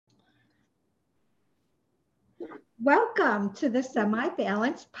Welcome to the Semi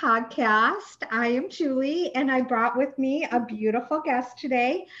Balanced Podcast. I am Julie, and I brought with me a beautiful guest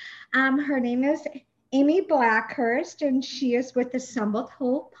today. Her name is Amy Blackhurst, and she is with the Stumbled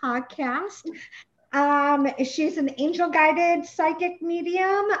Hope Podcast. She's an angel guided psychic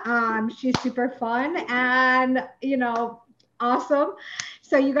medium. She's super fun and, awesome.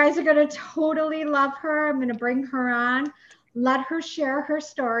 So, you guys are going to totally love her. I'm going to bring her on, let her share her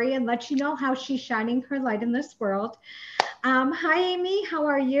story, and let you know how she's shining her light in this world. Hi, Amy. How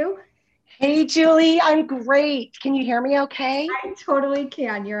are you? Hey, Julie. I'm great. Can you hear me okay? I totally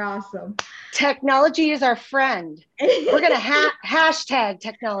can. You're awesome. Technology is our friend. We're going to hashtag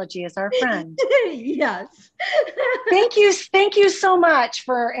technology is our friend. Yes. Thank you. Thank you so much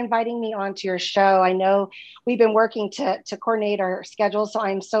for inviting me onto your show. I know we've been working to coordinate our schedules, so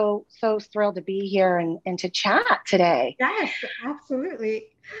I'm so thrilled to be here and to chat today. Yes, absolutely.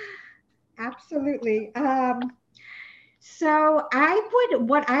 Absolutely. So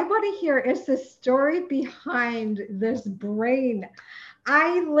what I want to hear is the story behind this brain.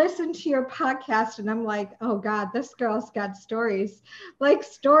 I listened to your podcast and I'm like, oh God, this girl's got stories, like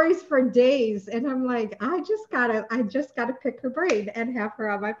stories for days. And I'm like, I just gotta pick her brain and have her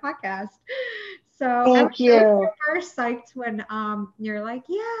on my podcast. So I was Thank you. super psyched when you're like,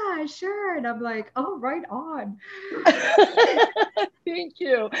 yeah, sure. And I'm like, oh, right on. Thank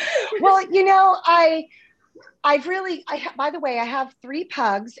you. Well, by the way, I have 3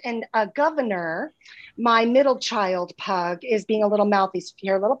 pugs and a Governor. My middle child pug is being a little mouthy. So if you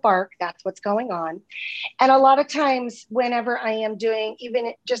hear a little bark, that's what's going on. And a lot of times whenever I am doing,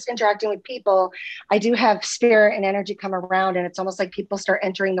 even just interacting with people, I do have spirit and energy come around, and it's almost like people start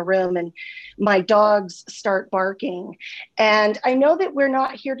entering the room and my dogs start barking. And I know that we're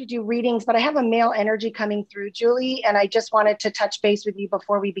not here to do readings, but I have a male energy coming through, Julie. And I just wanted to touch base with you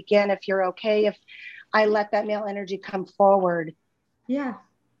before we begin, if you're okay, if I let that male energy come forward. Yeah.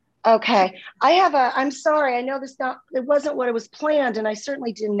 Okay. I'm sorry. I know it wasn't what it was planned, and I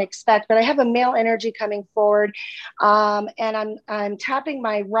certainly didn't expect, but I have a male energy coming forward. And I'm tapping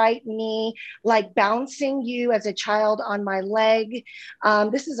my right knee, like bouncing you as a child on my leg.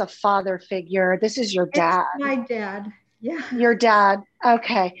 This is a father figure. This is your dad. It's my dad. Yeah. Your dad.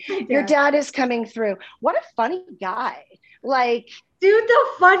 Okay. My Your dad. dad is coming through. What a funny guy. Like, Dude, the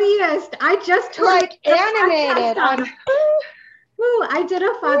funniest. I just like animated on. Woo, I did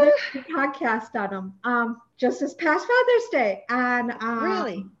a Father's Day podcast on him just this past Father's Day. And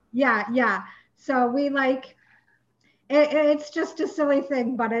Really? yeah. So we it's just a silly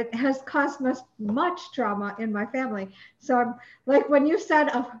thing, but it has caused much drama in my family. So I'm like when you said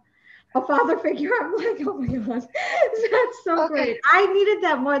a father figure, I'm like, oh my God, that's so great. I needed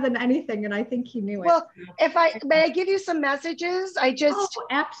that more than anything, and I think he knew it. Well, may I give you some messages?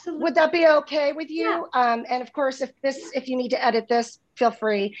 Absolutely. Would that be okay with you? Yeah. And of course, if you need to edit this, feel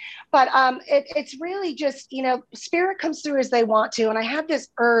free. But it's really just, spirit comes through as they want to. And I had this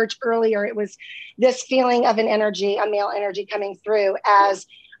urge earlier. It was this feeling of a male energy coming through as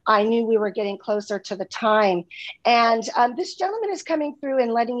I knew we were getting closer to the time. And this gentleman is coming through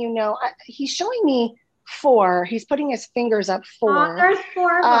and letting you know, he's showing me 4. He's putting his fingers up 4. There's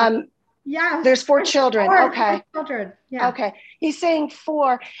 4 of them. Yeah. There's 4 children. Okay. 4 children. Yeah. Okay. He's saying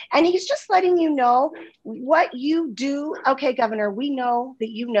 4. And he's just letting you know what you do. Okay, Governor, we know that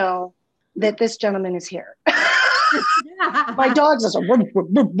you know that this gentleman is here. My dog's just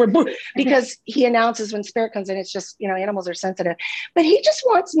because he announces when spirit comes in. It's just, animals are sensitive. But he just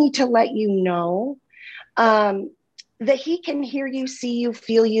wants me to let you know that he can hear you, see you,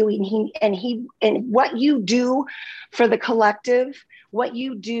 feel you, and what you do for the collective, what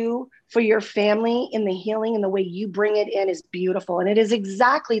you do for your family in the healing and the way you bring it in is beautiful. And it is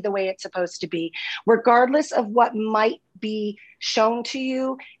exactly the way it's supposed to be, regardless of what might be shown to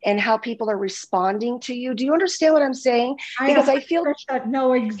you and how people are responding to you. Do you understand what I'm saying? Because I feel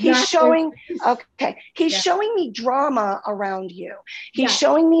no, exactly. He's showing me drama around you. He's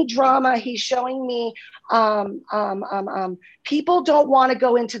showing me drama. He's showing me people don't want to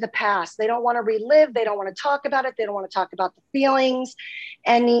go into the past. They don't want to relive. They don't want to talk about it. They don't want to talk about the feelings,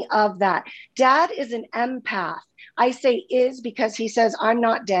 any of that. Dad is an empath. I say is because he says, I'm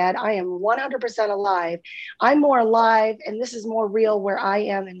not dead. I am 100% alive. I'm more alive, and this is more real where I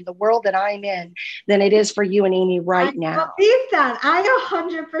am in the world that I'm in than it is for you and Amy right now. I believe that. I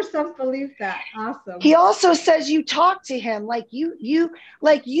 100% believe that. Awesome. He also says you talk to him like you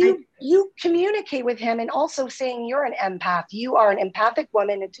you communicate with him, and also saying you're an empath. You are an empathic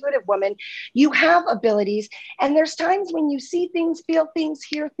woman, intuitive woman. You have abilities. And there's times when you see things, feel things,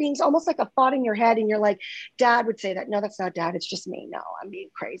 hear things, almost like a thought in your head. And you're like, Dad would say that. No, that's not Dad. It's just me. No, I'm being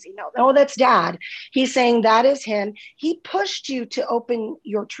crazy. No, that's Dad. He's saying that is him. He pushed you to open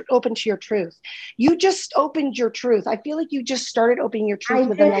to your truth. You just opened your truth. I feel like you just started opening your truth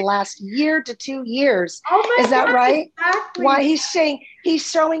within the last year to 2 years. Oh my Is that God, right? exactly. Why he's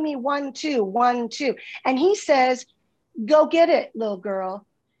showing me 1, 2, 1, 2. And he says, go get it, little girl.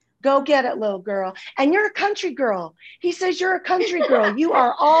 Go get it, little girl. And you're a country girl. He says, you're a country girl. You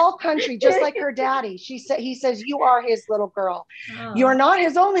are all country, just like her daddy. He says, you are his little girl. Oh. You're not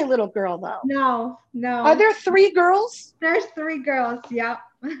his only little girl, though. No. Are there 3 girls? There's 3 girls. Yep.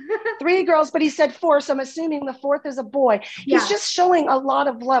 3 girls, but he said 4, so I'm assuming the 4th is a boy. He's just showing a lot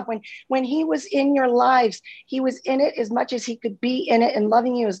of love. When he was in your lives, he was in it as much as he could be in it, and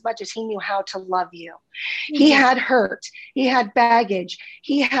loving you as much as he knew how to love you. He had hurt, he had baggage,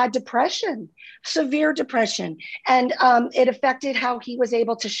 he had depression, severe depression, and it affected how he was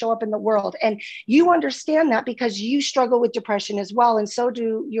able to show up in the world. And you understand that because you struggle with depression as well, and so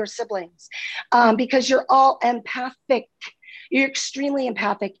do your siblings, because you're all empathic. You're extremely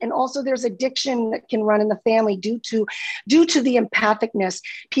empathic. And also there's addiction that can run in the family due to the empathicness.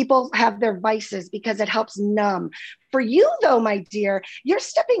 People have their vices because it helps numb. For you, though, my dear, you're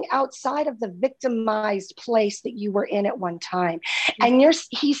stepping outside of the victimized place that you were in at one time. And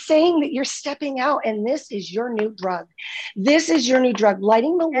he's saying that you're stepping out, and this is your new drug. This is your new drug,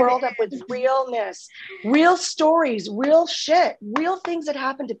 lighting the world up with realness, real stories, real shit, real things that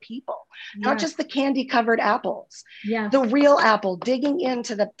happen to people, not just the candy covered apples, the real apple, digging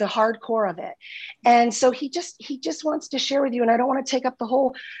into the hardcore of it. And so he just wants to share with you. And I don't want to take up the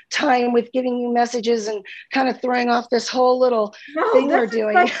whole time with giving you messages and kind of throwing off this whole little thing we're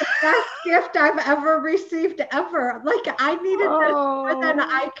doing. Like the best gift I've ever received ever. Like I needed this more than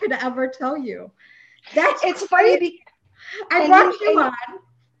I could ever tell you. It's funny. I brought you on,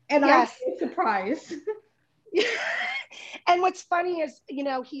 and I was surprised. And what's funny is,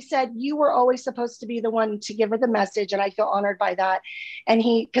 he said you were always supposed to be the one to give her the message, and I feel honored by that. And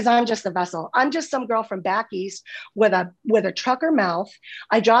because I'm just the vessel. I'm just some girl from back east with a trucker mouth.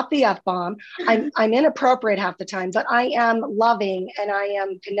 I drop the F-bomb. I'm inappropriate half the time, but I am loving and I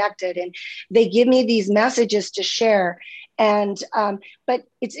am connected. And they give me these messages to share. And but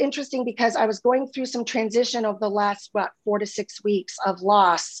it's interesting because I was going through some transition over the last 4 to 6 weeks of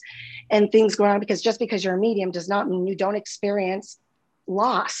loss and things going on, because just because you're a medium does not mean you don't experience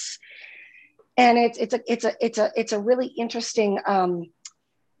loss. And it's a really interesting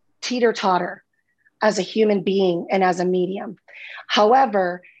teeter-totter as a human being and as a medium.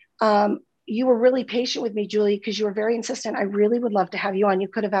 However, you were really patient with me, Julie, because you were very insistent. I really would love to have you on. You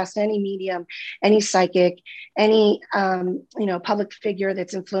could have asked any medium, any psychic, any public figure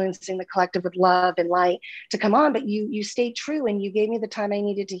that's influencing the collective with love and light to come on, but you stayed true and you gave me the time I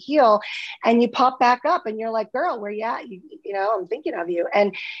needed to heal. And you pop back up and you're like, girl, where you at? I'm thinking of you.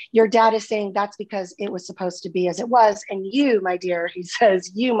 And your dad is saying that's because it was supposed to be as it was. And you, my dear, he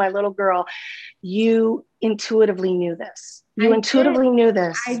says, you, my little girl, you intuitively knew this. You intuitively knew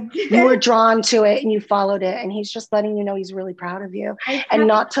this. You were drawn to it and you followed it. And he's just letting you know he's really proud of you, and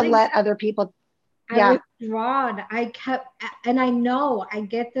not to let other people. I was drawn. And I know I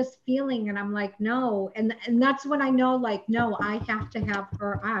get this feeling, and I'm like, no. And that's when I know, like, no, I have to have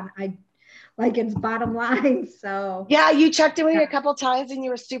her on. It's bottom line. So yeah, you checked in with me a couple of times and you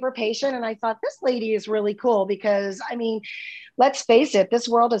were super patient. And I thought this lady is really cool because, let's face it, this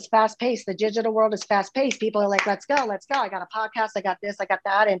world is fast paced. The digital world is fast paced. People are like, let's go. I got a podcast. I got this, I got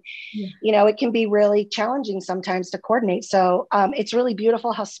that. And, it can be really challenging sometimes to coordinate. So it's really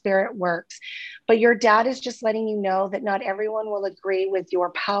beautiful how spirit works. But your dad is just letting you know that not everyone will agree with your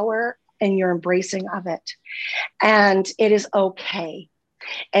power and your embracing of it. And it is okay.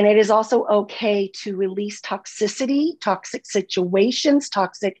 And it is also okay to release toxicity, toxic situations,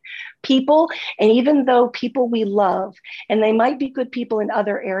 toxic people. And even though people we love, and they might be good people in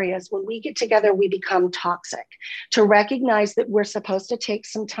other areas, when we get together, we become toxic. To recognize that we're supposed to take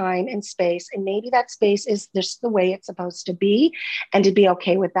some time and space, and maybe that space is just the way it's supposed to be, and to be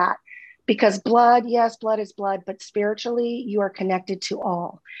okay with that. Because blood, yes, blood is blood, but spiritually, you are connected to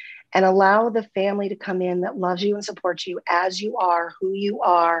all. And allow the family to come in that loves you and supports you as you are, who you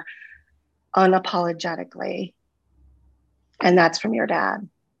are, unapologetically. And that's from your dad.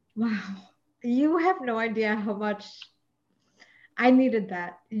 Wow. You have no idea how much I needed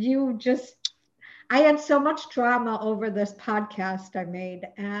that. I had so much drama over this podcast I made,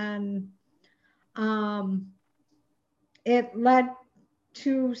 and it led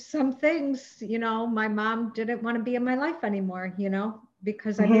to some things, my mom didn't want to be in my life anymore,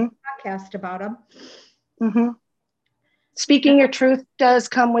 because I made Mm-hmm. a podcast about them. Mm-hmm. Speaking your truth does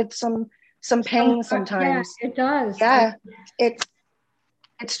come with some pain sometimes. Yeah, it does. Yeah,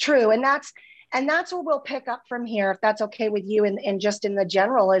 it's true. And that's where we'll pick up from here, if that's okay with you, and just in the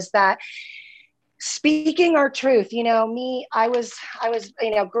general, is that speaking our truth. Me, I was,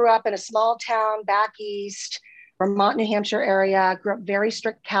 grew up in a small town back east, Vermont, New Hampshire area, grew up very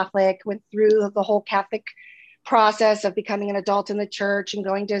strict Catholic, went through the whole Catholic process of becoming an adult in the church and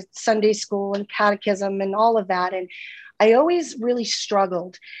going to Sunday school and catechism and all of that. And I always really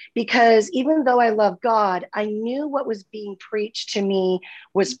struggled because even though I love God, I knew what was being preached to me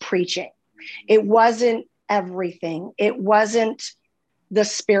was preaching. It wasn't everything. It wasn't the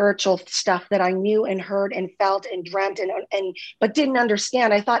spiritual stuff that I knew and heard and felt and dreamt and but didn't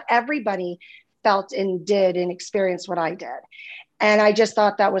understand. I thought everybody felt and did and experienced what I did. And I just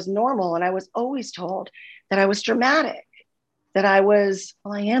thought that was normal. And I was always told that I was dramatic, that I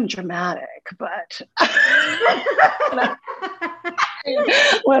am dramatic, but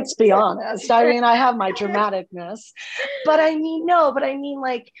let's be honest. I mean, I have my dramaticness, but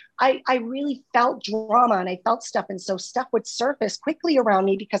like I really felt drama and I felt stuff. And so stuff would surface quickly around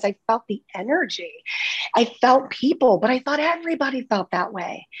me because I felt the energy. I felt people, but I thought everybody felt that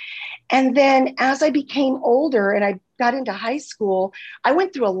way. And then as I became older and I got into high school, I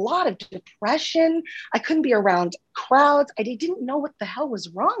went through a lot of depression. I couldn't be around crowds. I didn't know what the hell was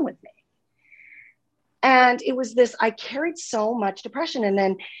wrong with me. And it was I carried so much depression. And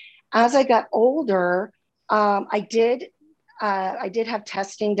then as I got older, I did have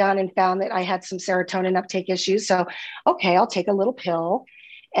testing done and found that I had some serotonin uptake issues. So, okay, I'll take a little pill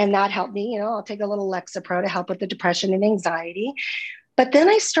and that helped me. I'll take a little Lexapro to help with the depression and anxiety. But then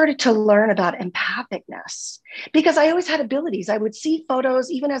I started to learn about empathicness because I always had abilities. I would see photos,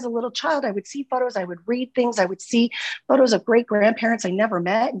 even as a little child, I would see photos, I would read things, I would see photos of great grandparents I never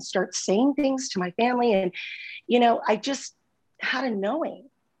met and start saying things to my family. And, I just had a knowing,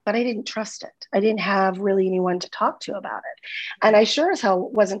 but I didn't trust it. I didn't have really anyone to talk to about it. And I sure as hell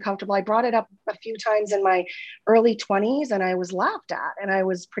wasn't comfortable. I brought it up a few times in my early 20s and I was laughed at and I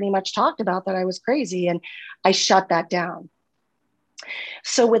was pretty much talked about that I was crazy. And I shut that down.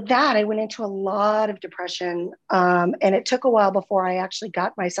 So with that, I went into a lot of depression. And it took a while before I actually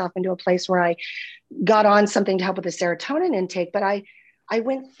got myself into a place where I got on something to help with the serotonin intake. But I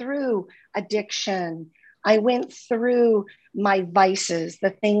went through addiction. I went through my vices,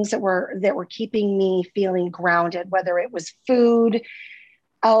 the things that were keeping me feeling grounded, whether it was food,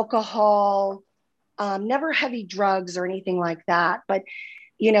 alcohol, never heavy drugs or anything like that. But,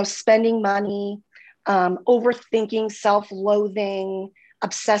 spending money, overthinking, self-loathing,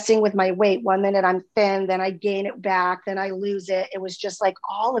 obsessing with my weight. One minute I'm thin, then I gain it back, then I lose it. It was just like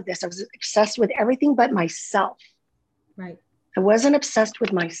all of this. I was obsessed with everything but myself. Right. I wasn't obsessed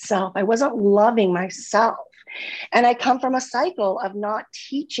with myself. I wasn't loving myself. And I come from a cycle of not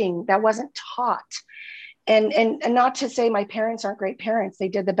teaching, that wasn't taught. And not to say my parents aren't great parents. They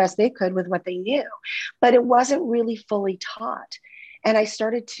did the best they could with what they knew, but it wasn't really fully taught. And I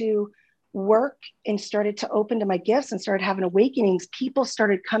started to work and started to open to my gifts and started having awakenings. People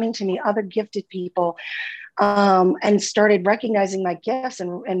started coming to me, other gifted people, and started recognizing my gifts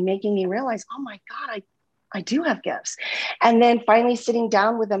and making me realize, oh my God, I do have gifts. And then finally sitting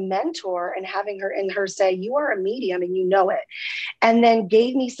down with a mentor and having her say, you are a medium and you know it. And then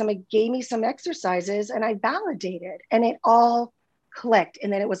gave me some exercises and I validated and it all clicked.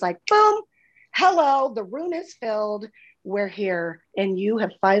 And then it was like, boom, hello, the room is filled. We're here and you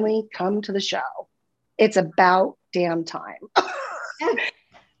have finally come to the show. It's about damn time.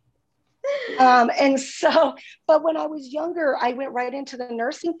 And so, but when I was younger, I went right into the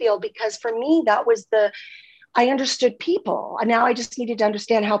nursing field because for me, that was I understood people. And now I just needed to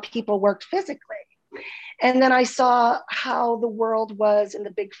understand how people worked physically. And then I saw how the world was in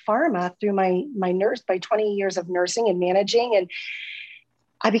the big pharma through my 20 years of nursing and managing. And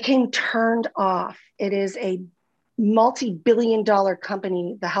I became turned off. It is a multi-billion-dollar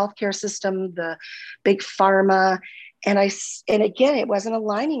company, the healthcare system, the big pharma. And again, it wasn't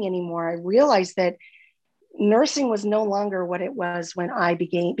aligning anymore. I realized that nursing was no longer what it was when I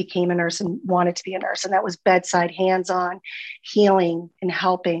became a nurse and wanted to be a nurse. And that was bedside, hands-on, healing and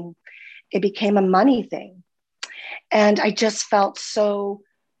helping. It became a money thing. And I just felt so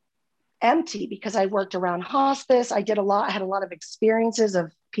empty because I worked around hospice. I had a lot of experiences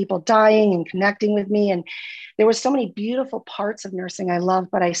of people dying and connecting with me. And there were so many beautiful parts of nursing I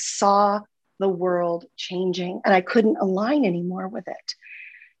loved, but I saw the world changing and I couldn't align anymore with it,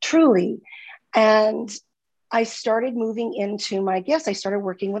 truly. And I started moving into my gifts. I started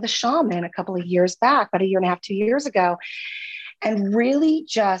working with a shaman a couple of years back, about a year and a half, 2 years ago, and really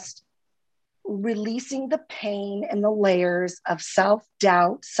just releasing the pain and the layers of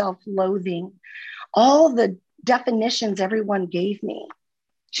self-doubt, self-loathing, all the definitions everyone gave me.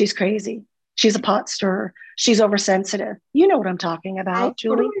 She's crazy. She's a pot stirrer. She's oversensitive. You know what I'm talking about,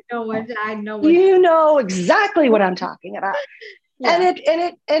 Julie. I know. You know exactly what I'm talking about. Yeah.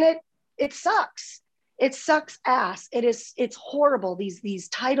 And it sucks. It sucks ass. It's horrible, these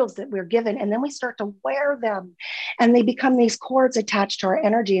titles that we're given. And then we start to wear them and they become these cords attached to our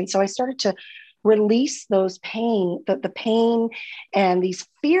energy. And so I started to release those pain, the pain and these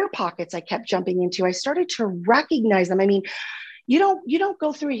fear pockets I kept jumping into. I started to recognize them. I mean, you don't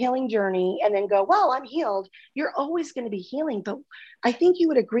go through a healing journey and then go, well, I'm healed. You're always going to be healing. But I think you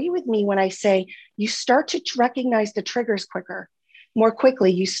would agree with me when I say you start to recognize the triggers more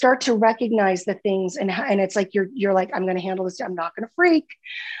quickly. You start to recognize the things and it's like, you're like, I'm going to handle this. I'm not going to freak.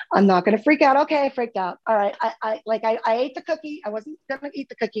 I'm not going to freak out. Okay. I freaked out. All right. I ate the cookie. I wasn't going to eat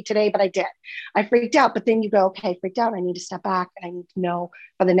the cookie today, but I did. I freaked out. But then you go, okay, freaked out. I need to step back and I need to know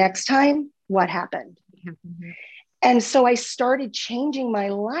for the next time what happened. Mm-hmm. And so I started changing my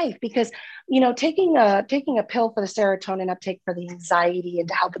life because, taking a pill for the serotonin uptake for the anxiety and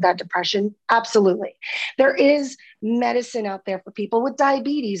to help with that depression. Absolutely. There is medicine out there for people with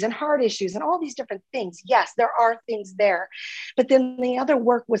diabetes and heart issues and all these different things. Yes, there are things there. But then the other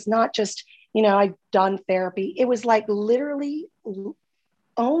work was not just, I've done therapy. It was like literally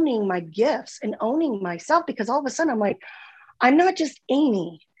owning my gifts and owning myself, because all of a sudden I'm like, I'm not just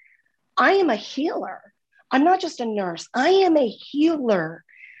Amy. I am a healer. I'm not just a nurse. I am a healer.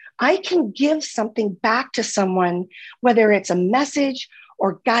 I can give something back to someone, whether it's a message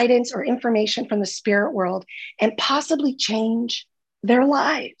or guidance or information from the spirit world, and possibly change their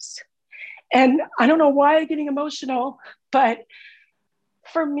lives. And I don't know why I'm getting emotional, but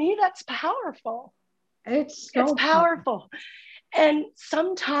for me, that's powerful. It's powerful. And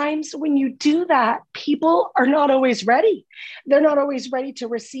sometimes when you do that, people are not always ready. They're not always ready to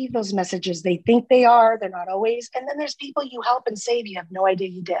receive those messages. They think they are, they're not always. And then there's people you help and save. You have no idea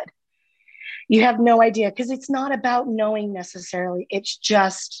you did. You have no idea, because it's not about knowing necessarily. It's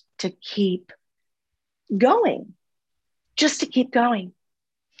just to keep going,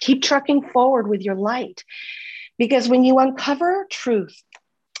 keep trucking forward with your light. Because when you uncover truth,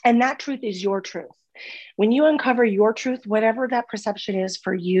 and that truth is your truth, when you uncover your truth, whatever that perception is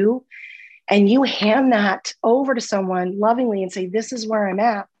for you, and you hand that over to someone lovingly and say, this is where I'm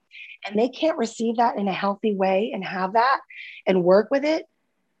at, and they can't receive that in a healthy way and have that and work with it,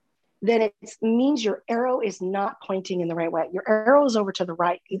 then it means your arrow is not pointing in the right way. Your arrow is over to the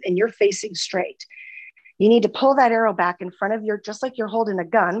right and you're facing straight. You need to pull that arrow back in front of just like you're holding a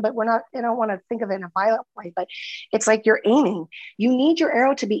gun, but I don't want to think of it in a violent way, but it's like you're aiming. You need your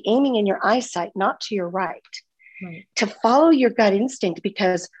arrow to be aiming in your eyesight, not to your right. To follow your gut instinct,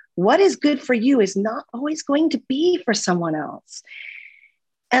 because what is good for you is not always going to be for someone else.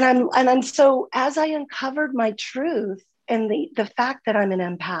 And so as I uncovered my truth and the fact that I'm an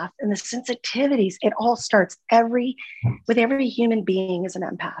empath and the sensitivities, it all starts with every human being is an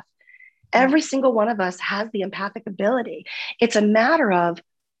empath. Every single one of us has the empathic ability. It's a matter of,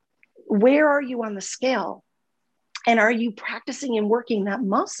 where are you on the scale? And are you practicing and working that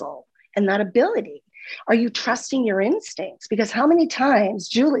muscle and that ability? Are you trusting your instincts? Because how many times,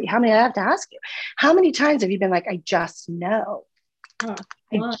 Julie, I have to ask you, how many times have you been like, I just know? I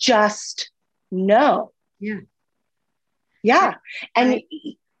just know. Yeah. Yeah.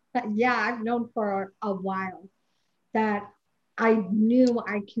 I've known for a while that I knew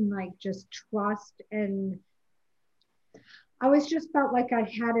I can just trust, and I always just felt like I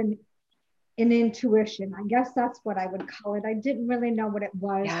had an intuition. I guess that's what I would call it. I didn't really know what it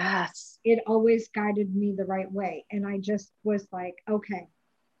was. Yes. It always guided me the right way. And I just was like, okay.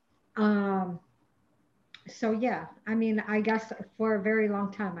 So yeah, I guess for a very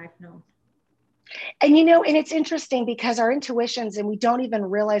long time I've known. And and it's interesting because our intuitions, and we don't even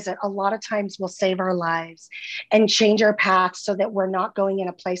realize it, a lot of times will save our lives and change our path so that we're not going in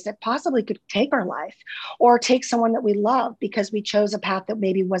a place that possibly could take our life or take someone that we love because we chose a path that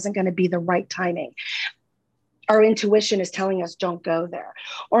maybe wasn't going to be the right timing. Our intuition is telling us don't go there.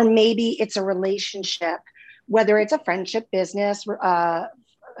 Or maybe it's a relationship, whether it's a friendship, business,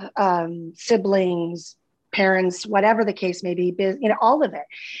 siblings, parents, whatever the case may be, all of it.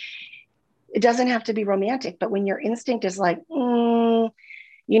 It doesn't have to be romantic, but when your instinct is like, we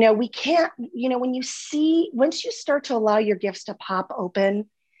can't, when once you start to allow your gifts to pop open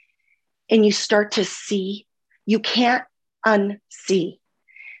and you start to see, you can't unsee.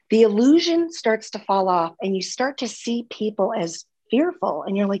 the illusion starts to fall off and you start to see people as fearful.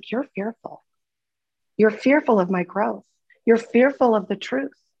 And you're like, you're fearful. You're fearful of my growth. You're fearful of the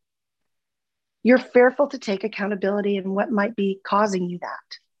truth. You're fearful to take accountability in what might be causing you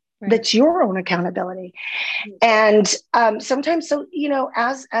that. Right. That's your own accountability. And sometimes, so, you know,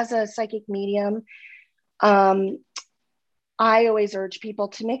 as a psychic medium, I always urge people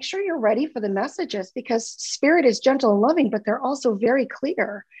to make sure you're ready for the messages, because spirit is gentle and loving, but they're also very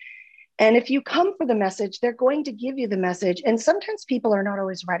clear. And if you come for the message, they're going to give you the message. And sometimes people are not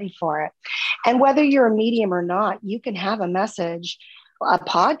always ready for it. And whether you're a medium or not, you can have a message, a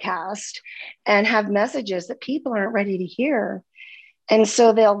podcast, and have messages that people aren't ready to hear. And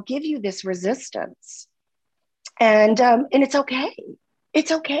so they'll give you this resistance. And it's okay.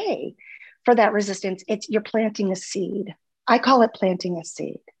 It's okay for that resistance. You're planting a seed. I call it planting a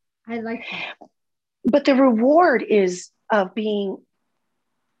seed. I like that. But the reward is of being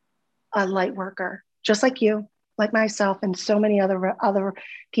a light worker, just like you, like myself, and so many other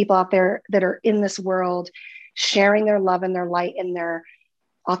people out there that are in this world, sharing their love and their light and their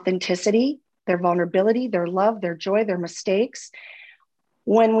authenticity, their vulnerability, their love, their joy, their mistakes.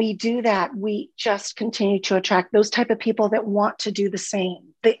 When we do that, we just continue to attract those type of people that want to do the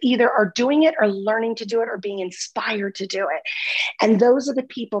same. They either are doing it or learning to do it or being inspired to do it. And those are the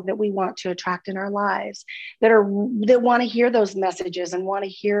people that we want to attract in our lives, that want to hear those messages and want to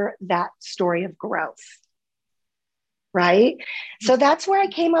hear that story of growth. Right? So that's where I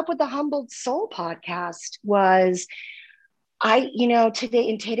came up with the Humbled Soul podcast. Was today,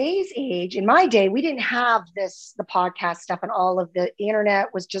 in today's age, in my day, we didn't have the podcast stuff, and all of the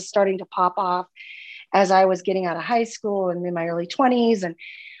internet was just starting to pop off as I was getting out of high school and in my early 20s. And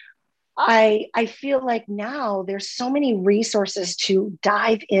I feel like now there's so many resources to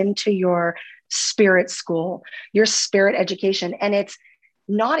dive into your spirit school, your spirit education. And it's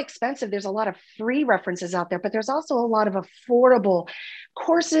not expensive. There's a lot of free references out there, but there's also a lot of affordable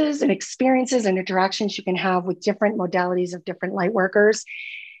courses and experiences and interactions you can have with different modalities of different light workers,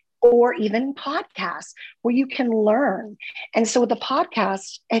 or even podcasts where you can learn. And so with the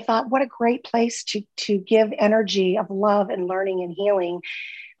podcast, I thought, what a great place to give energy of love and learning and healing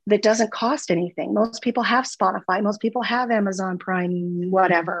that doesn't cost anything. Most people have Spotify. Most people have Amazon Prime,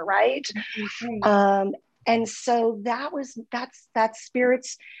 whatever, right? And so that's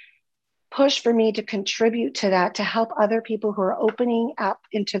Spirit's push for me to contribute to that, to help other people who are opening up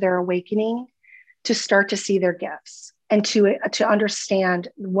into their awakening to start to see their gifts and to understand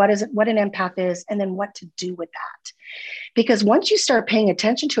what an empath is, and then what to do with that. Because once you start paying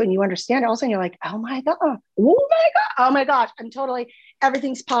attention to it and you understand it, all of a sudden you're like, oh my God, oh my gosh,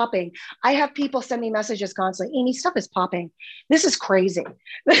 everything's popping. I have people send me messages constantly, Amy, stuff is popping. This is crazy.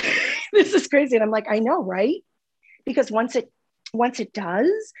 This is crazy. And I'm like, I know, right? Because once it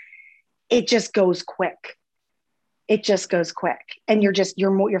does, it just goes quick. It just goes quick. And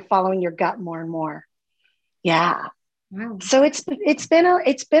you're following your gut more and more. Yeah. Wow. So it's been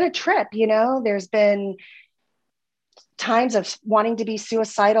a trip, there's been times of wanting to be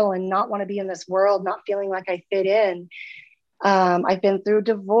suicidal and not want to be in this world, not feeling like I fit in. I've been through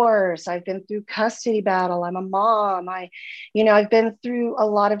divorce. I've been through custody battle. I'm a mom. I've been through a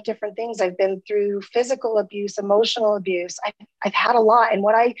lot of different things. I've been through physical abuse, emotional abuse. I've had a lot. And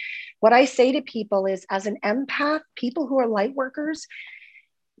what I say to people is, as an empath, people who are light workers,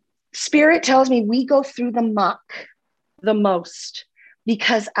 Spirit tells me we go through the muck the most,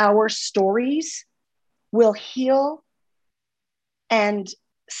 because our stories will heal and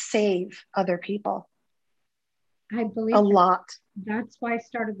save other people. I believe a lot. That's why I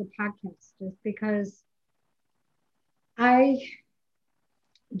started the podcast, is because I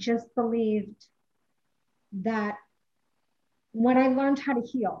just believed that when I learned how to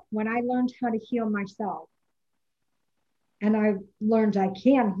heal myself, and I learned I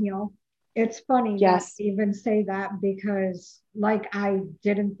can heal. It's funny yes. that I even say that, because I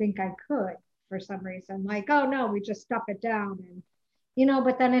didn't think I could for some reason. Oh no, we just stuff it down, and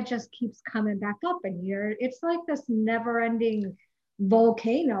but then it just keeps coming back up, and it's like this never-ending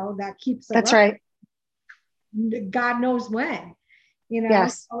volcano that keeps That's right. God knows when,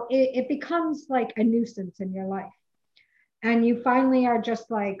 Yes. So it becomes like a nuisance in your life, and you finally are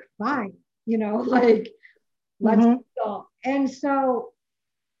just like, fine, let's go. And so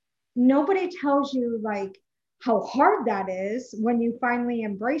nobody tells you how hard that is when you finally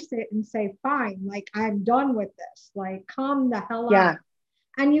embrace it and say, fine, I'm done with this, calm the hell out.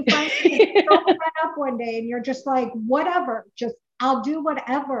 And you finally throw that up one day and you're just like, whatever, just I'll do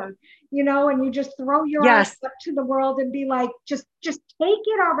whatever, and you just throw your eyes up to the world and be like, just take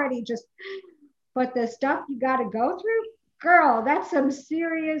it already. But the stuff you got to go through, girl, that's some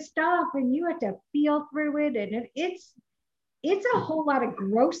serious stuff. And you have to feel through it. And it's a whole lot of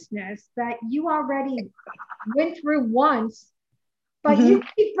grossness that you already went through once, but Mhm. you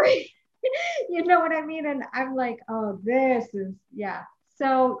keep breathing. You know what I mean? And I'm like, oh, this is, yeah.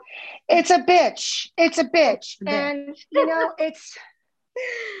 So It's a bitch. It's a bitch. this. And,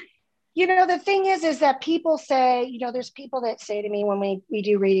 you know, the thing is that people say, there's people that say to me when we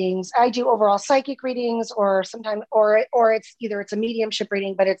do readings, I do overall psychic readings, or sometimes, or it's a mediumship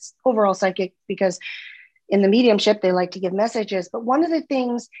reading, but it's overall psychic because in the mediumship, they like to give messages. But one of the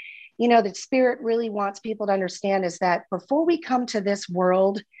things, that spirit really wants people to understand is that before we come to this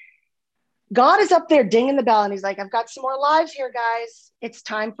world, God is up there dinging the bell and he's like, I've got some more lives here, guys. It's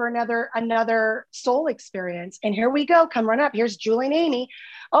time for another soul experience. And here we go. Come run up. Here's Julie and Amy.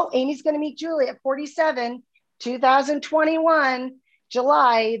 Oh, Amy's going to meet Julie at 47, 2021,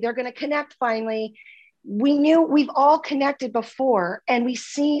 July. They're going to connect finally. We've all connected before, and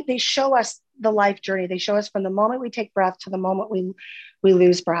they show us the life journey. They show us from the moment we take breath to the moment we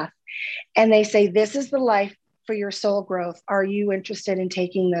lose breath. And they say, this is the life for your soul growth. Are you interested in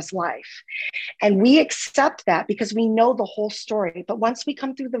taking this life? And we accept that because we know the whole story. But once we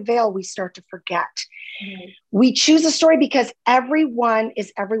come through the veil, we start to forget. Mm-hmm. We choose a story because everyone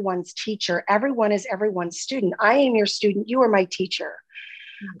is everyone's teacher. Everyone is everyone's student. I am your student. You are my teacher.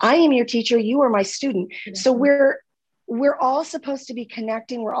 Mm-hmm. I am your teacher. You are my student. Mm-hmm. So we're all supposed to be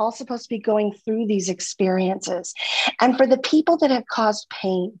connecting. We're all supposed to be going through these experiences. And for the people that have caused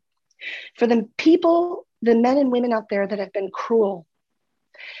pain, for the men and women out there that have been cruel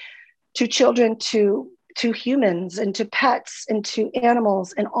to children, to humans, and to pets, and to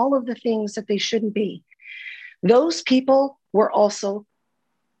animals, and all of the things that they shouldn't be, those people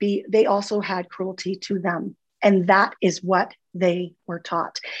they also had cruelty to them. And that is what they were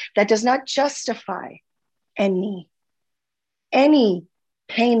taught. That does not justify any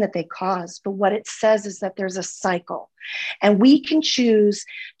pain that they cause, but what it says is that there's a cycle, and we can choose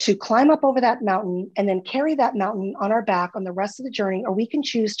to climb up over that mountain and then carry that mountain on our back on the rest of the journey, or we can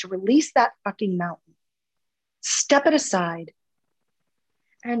choose to release that fucking mountain, step it aside,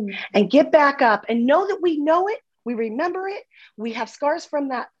 and get back up and know that we know it, we remember it, we have scars from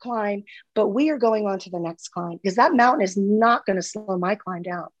that climb, but we are going on to the next climb, because that mountain is not going to slow my climb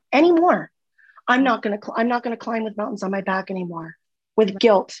down anymore. I'm not going to climb with mountains on my back anymore, with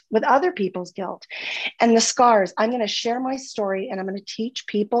guilt, with other people's guilt and the scars. I'm going to share my story, and I'm going to teach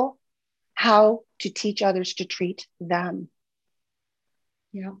people how to teach others to treat them.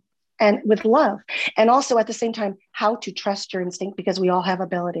 Yeah. And with love. And also at the same time, how to trust your instinct, because we all have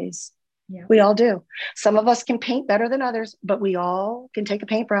abilities. Yeah. We all do. Some of us can paint better than others, but we all can take a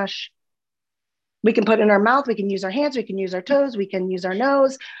paintbrush. We can put it in our mouth. We can use our hands. We can use our toes. We can use our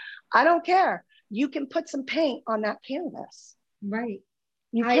nose. I don't care. You can put some paint on that canvas. Right.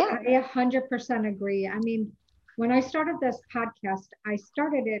 I 100% agree. I mean, when I started this podcast, I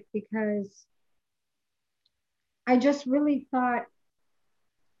started it because I just really thought,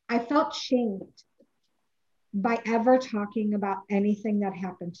 I felt shamed by ever talking about anything that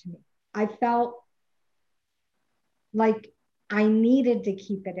happened to me. I felt like I needed to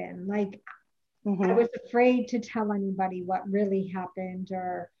keep it in. Like I was afraid to tell anybody what really happened,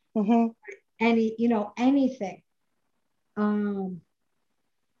 or anything.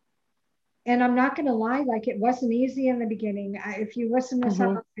 And I'm not going to lie, like it wasn't easy in the beginning. If you listen to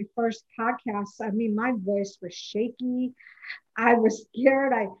some of my first podcasts, I mean, my voice was shaky. I was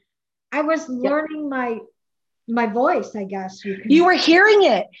scared. I was learning my voice, I guess. You were hearing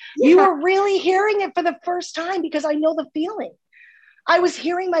it. Yeah. You were really hearing it for the first time, because I know the feeling. I was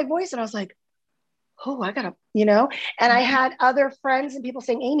hearing my voice and I was like, oh, I gotta, and I had other friends and people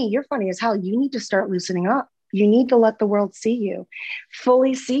saying, Amy, you're funny as hell. You need to start loosening up. You need to let the world see you,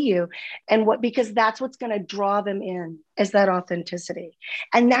 fully see you. And because that's what's going to draw them in, is that authenticity.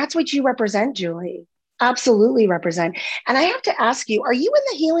 And that's what you represent, Julie. Absolutely represent. And I have to ask you, are you in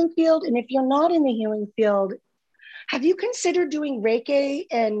the healing field? And if you're not in the healing field, have you considered doing Reiki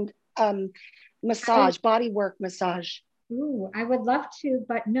and massage, body work massage? Ooh, I would love to,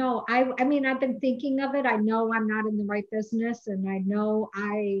 but no, I mean, I've been thinking of it. I know I'm not in the right business, and I know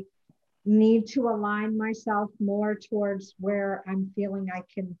I need to align myself more towards where I'm feeling I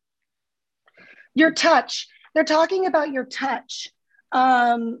can. Your touch. They're talking about your touch.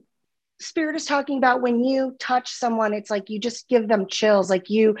 Spirit is talking about when you touch someone, it's like you just give them chills, and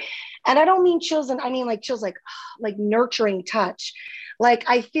I don't mean chills, and I mean like chills, like nurturing touch. Like,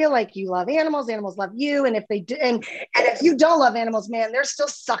 I feel like you love animals love you. And if they do, and if you don't love animals, man, they're still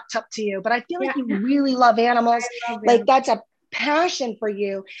sucked up to you. But I feel like you really love animals. Like passion for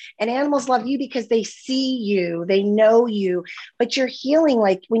you, and animals love you because they see you, they know you, but you're healing.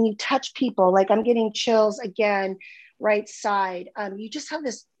 Like when you touch people, like I'm getting chills again, right side. You just have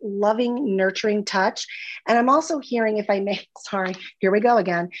this loving, nurturing touch. And I'm also hearing, if I may, sorry, here we go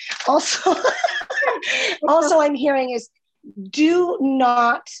again. Also, also I'm hearing is, do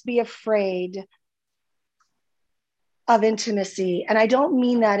not be afraid of intimacy. And I don't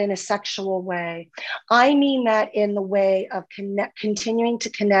mean that in a sexual way. I mean that in the way of continuing to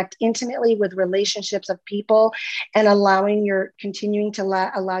connect intimately with relationships of people, and continuing to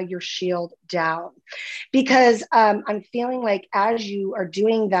allow your shield down. Because I'm feeling like as you are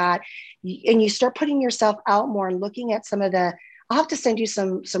doing that, and you start putting yourself out more and looking at some of the, I'll have to send you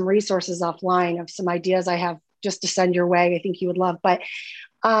some resources offline of some ideas I have just to send your way. I think you would love. But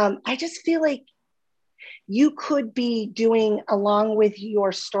I just feel like you could be doing, along with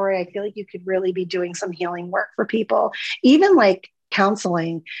your story, I feel like you could really be doing some healing work for people, even like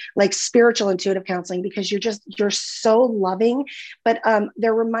counseling, like spiritual intuitive counseling, because you're so loving. But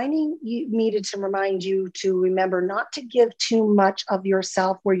they're reminding me to remind you to remember not to give too much of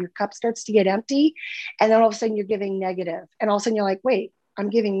yourself, where your cup starts to get empty, and then all of a sudden you're giving negative, and all of a sudden you're like, wait, I'm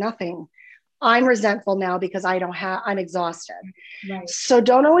giving nothing. I'm resentful now because I'm exhausted. Right. So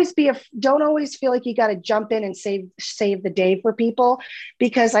don't always feel like you got to jump in and save the day for people,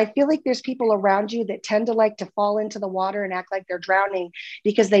 because I feel like there's people around you that tend to like to fall into the water and act like they're drowning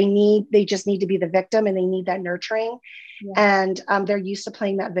because they just need to be the victim, and they need that nurturing. Yeah. And they're used to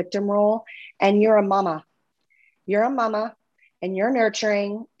playing that victim role. And you're a mama and you're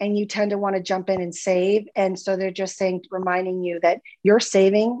nurturing, and you tend to want to jump in and save. And so they're just reminding you that you're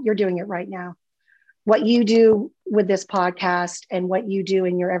saving, you're doing it right now. What you do with this podcast, and what you do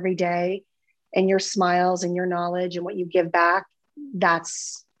in your everyday, and your smiles and your knowledge and what you give back,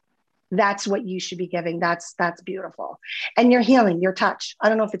 that's what you should be giving. That's beautiful. And your healing, your touch. I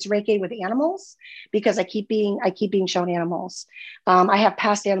don't know if it's Reiki with animals, because I keep being shown animals. I have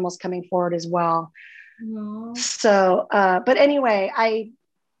past animals coming forward as well. No. So, but anyway, I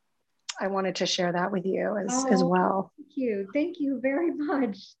wanted to share that with you as well. Thank you very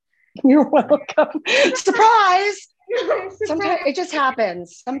much. You're welcome. Surprise. Sometimes it just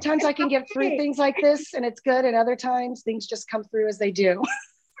happens. Sometimes I can get through things like this and it's good, and other times things just come through as they do.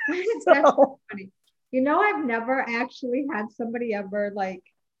 That's so funny. You know, I've never actually had somebody ever like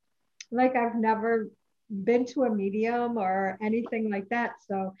I've never been to a medium or anything like that.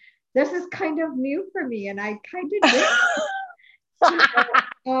 So this is kind of new for me, and I kind of did.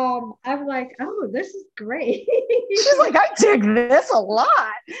 So, I'm like, oh, this is great. She's like, I dig this a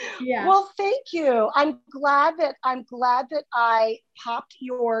lot. Yeah. Well, thank you. I'm glad that I popped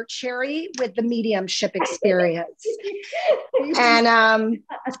your cherry with the mediumship experience. And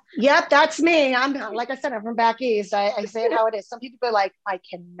yep, that's me. I'm, like I said, I'm from back east. I say it how it is. Some people are like, I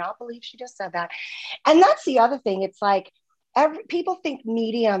cannot believe she just said that. And that's the other thing. It's like people think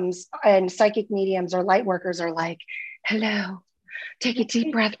mediums and psychic mediums or light workers are like, hello, take a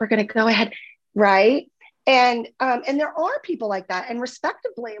deep breath. We're going to go ahead. Right. And there are people like that, and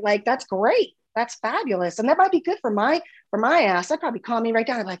respectively, like, that's great. That's fabulous. And that might be good for my ass. That'd probably calm me right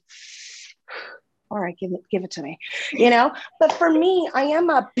down. I'm like, all right, give it to me, but for me, I am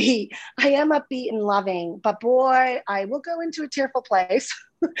upbeat and loving, but boy, I will go into a tearful place.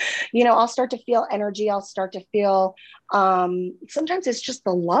 I'll start to feel energy. I'll start to feel, sometimes it's just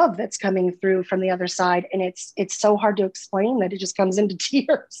the love that's coming through from the other side. And it's so hard to explain that it just comes into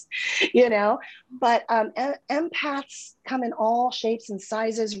tears, but empaths come in all shapes and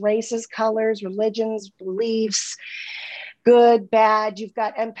sizes, races, colors, religions, beliefs, good, bad. You've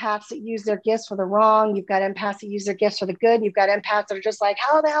got empaths that use their gifts for the wrong. You've got empaths that use their gifts for the good. And you've got empaths that are just like,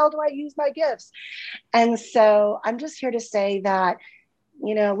 how the hell do I use my gifts? And so I'm just here to say that,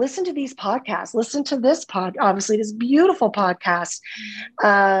 listen to these podcasts, listen to this obviously this beautiful podcast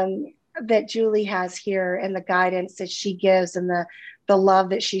that Julie has here, and the guidance that she gives, and the love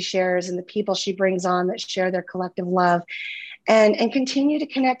that she shares, and the people she brings on that share their collective love, and continue to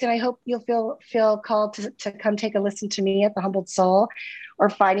connect. And I hope you'll feel called to come take a listen to me at The Humbled Soul, or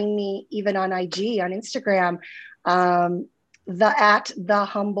finding me even on IG, on Instagram, at the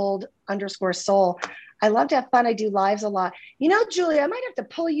humbled_soul. I love to have fun. I do lives a lot. Julie, I might have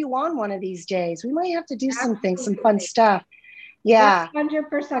to pull you on one of these days. We might have to do some fun stuff. Yeah.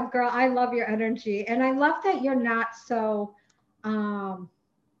 100%, girl. I love your energy. And I love that you're not so,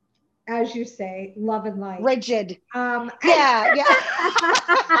 as you say, love and light. Rigid. Yeah. Yeah.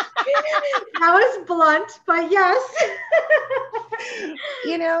 That was blunt, but yes.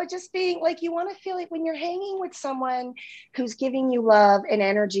 Just being like, you want to feel like when you're hanging with someone who's giving you love and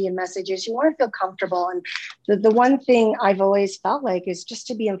energy and messages, you want to feel comfortable. And the one thing I've always felt like is just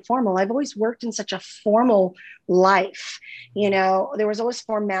to be informal. I've always worked in such a formal life. There was always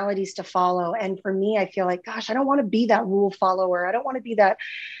formalities to follow. And for me, I feel like, gosh, I don't want to be that rule follower. I don't want to be that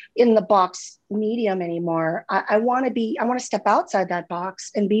in the box medium anymore. I want to step outside that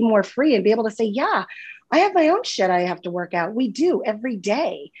box and be more free and be able to say, yeah, I have my own shit I have to work out. We do every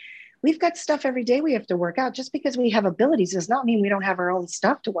day. We've got stuff every day we have to work out. Just because we have abilities does not mean we don't have our own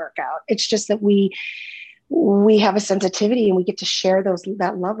stuff to work out. It's just that we have a sensitivity and we get to share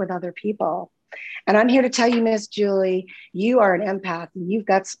that love with other people. And I'm here to tell you, Miss Julie, you are an empath and you've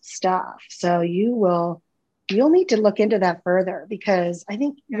got some stuff. So you'll need to look into that further, because I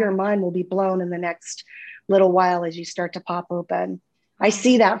think your mind will be blown in the next little while as you start to pop open. I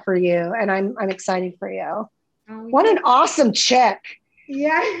see that for you, and I'm excited for you. What an awesome chick.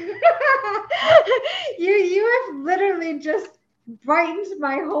 Yeah. You have literally just brightened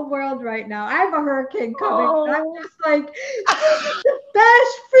my whole world right now. I have a hurricane coming. Oh. I'm just like, this is the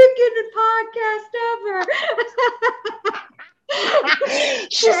best freaking podcast ever.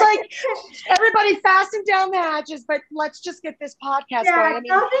 She's like, everybody fasten down the hatches, but let's just get this podcast going. I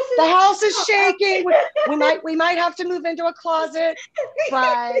mean, the house is shaking. We might have to move into a closet,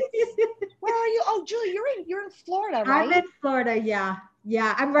 but where are you? Oh, Julie, you're in Florida, right? I'm in Florida, yeah.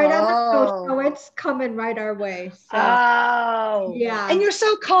 Yeah, I'm right on the coast, so it's coming right our way. So. Oh, yeah. And you're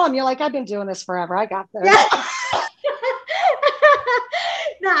so calm. You're like, I've been doing this forever. I got this. Yeah.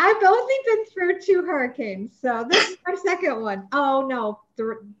 No, I've only been through 2 hurricanes, so this is my second one. Oh no,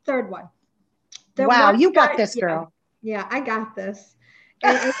 third one. Wow, you got this, girl. Yeah, I got this.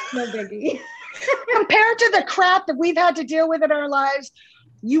 It's no biggie. Compared to the crap that we've had to deal with in our lives,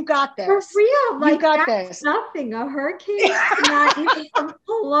 you got this. For real, like, you got this. Nothing. A hurricane is not even come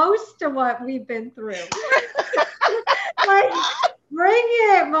close to what we've been through. Like, bring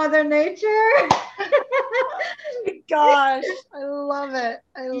it, Mother Nature. Gosh, I love it.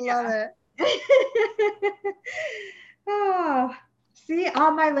 I love it. Oh, see,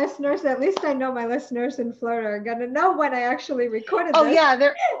 all my listeners, at least I know my listeners in Florida are going to know when I actually recorded this. Oh, yeah,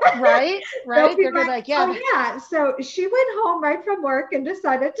 they're right. They're going to be like, yeah. Oh, yeah. So she went home right from work and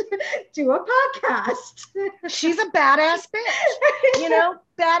decided to do a podcast. She's a badass bitch,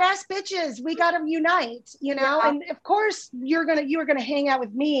 badass bitches. We got to unite, and of course you were going to hang out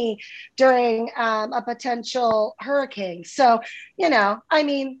with me during a potential hurricane. So, I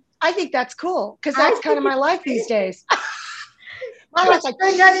mean, I think that's cool, because that's kind of my life these days. I don't like,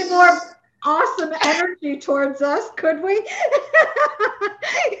 bring any more awesome energy towards us, could we?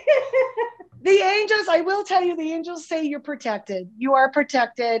 The angels, I will tell you, the angels say you're protected. You are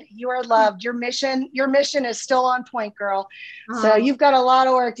protected. You are loved. Your mission is still on point, girl. So you've got a lot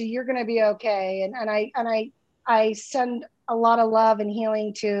of work to do. You're going to be okay. And I send a lot of love and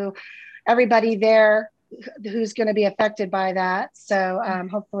healing to everybody there who's going to be affected by that. So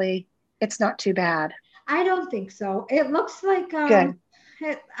hopefully it's not too bad. I don't think so. It looks like, good.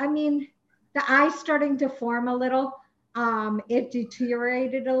 I mean, the eye's starting to form a little. It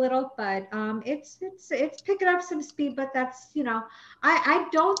deteriorated a little, but it's picking up some speed. But that's, I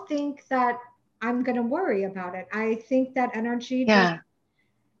don't think that I'm gonna worry about it. I think that energy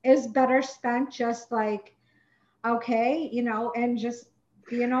is better spent just like, okay, and just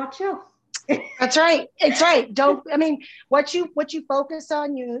being all chill. That's right. It's right. What you focus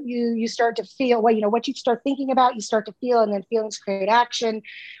on, you start to feel. What you start thinking about, you start to feel, and then feelings create action.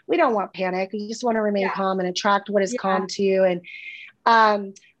 We don't want panic. You just want to remain calm and attract what is calm to you. And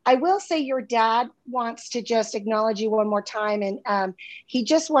I will say your dad wants to just acknowledge you one more time. And he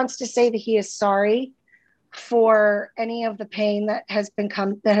just wants to say that he is sorry for any of the pain that has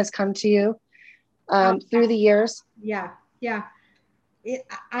come to you through the years. Yeah.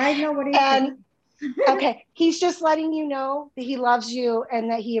 I know what he's saying. Okay, he's just letting you know that he loves you and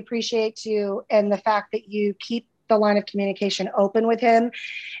that he appreciates you, and the fact that you keep the line of communication open with him,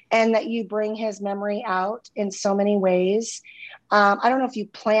 and that you bring his memory out in so many ways. I don't know if you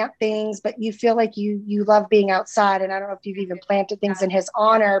plant things, but you feel like you love being outside, and I don't know if you've even planted things in his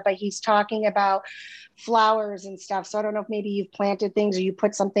honor, but he's talking about flowers and stuff. So I don't know if maybe you've planted things, or you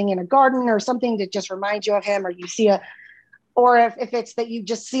put something in a garden or something to just remind you of him, or you see or if it's that you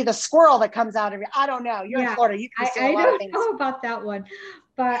just see the squirrel that comes out of you. I don't know. You're in Florida. You can see a lot of things. I don't know about that one.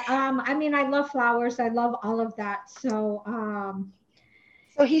 But I mean, I love flowers. I love all of that. So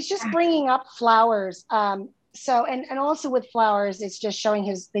so he's just bringing up flowers. So, and also with flowers, it's just showing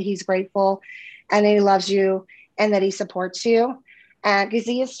that he's grateful and that he loves you and that he supports you. And because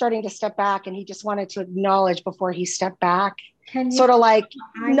he is starting to step back and he just wanted to acknowledge before he stepped back, sort of like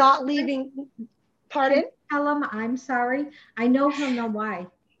not leaving. Pardon? Tell him I'm sorry. I know he'll know why.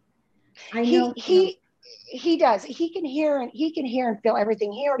 I know he does. He can hear and feel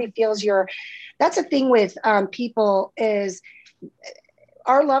everything. He already feels that's the thing with people is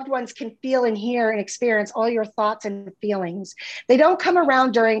our loved ones can feel and hear and experience all your thoughts and feelings. They don't come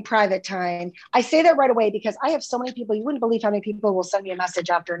around during private time. I say that right away because I have so many people, you wouldn't believe how many people will send me a message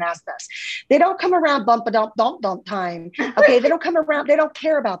after and ask this. They don't come around bump time. Okay. They don't come around. They don't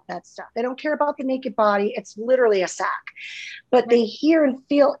care about that stuff. They don't care about the naked body. It's literally a sack, but they hear and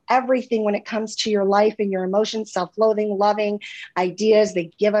feel everything when it comes to your life and your emotions, self-loathing, loving, ideas.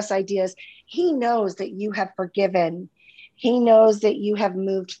 They give us ideas. He knows that you have forgiven. He knows that you have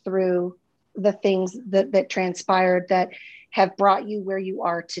moved through the things that transpired that have brought you where you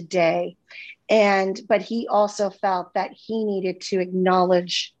are today. But he also felt that he needed to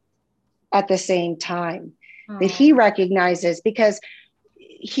acknowledge at the same time that he recognizes, because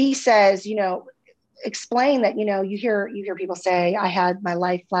he says, explain that, you hear people say, I had my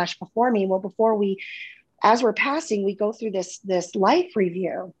life flash before me. Well, as we're passing, we go through this life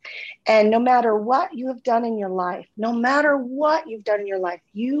review. And no matter what you have done in your life,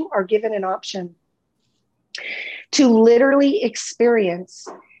 you are given an option to literally experience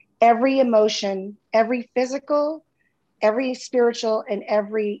every emotion, every physical, every spiritual, and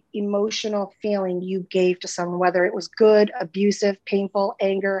every emotional feeling you gave to someone, whether it was good, abusive, painful,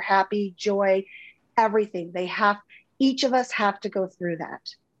 anger, happy, joy, everything. Each of us have to go through that.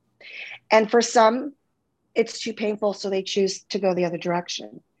 And for some, it's too painful, so they choose to go the other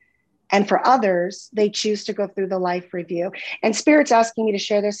direction. And for others, they choose to go through the life review. And Spirit's asking me to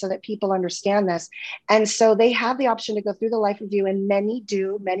share this so that people understand this. And so they have the option to go through the life review, and many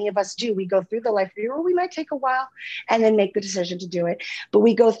of us do. We go through the life review, or we might take a while and then make the decision to do it. But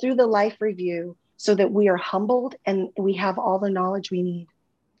we go through the life review so that we are humbled and we have all the knowledge we need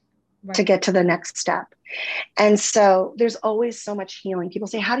to get to the next step. And so there's always so much healing. People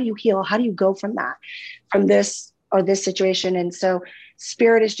say, how do you heal? How do you go from this or this situation? And so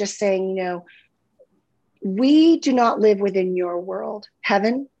Spirit is just saying, we do not live within your world,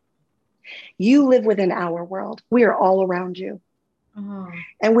 heaven. You live within our world. We are all around you.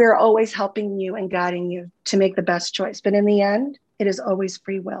 And we're always helping you and guiding you to make the best choice. But in the end, it is always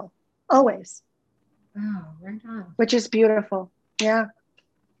free will. Always. Oh, right on. Which is beautiful. Yeah.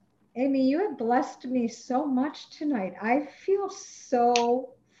 Amy, you have blessed me so much tonight. I feel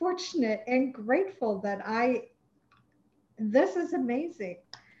so fortunate and grateful that this is amazing.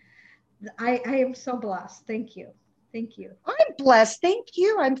 I am so blessed. Thank you. Thank you. I'm blessed. Thank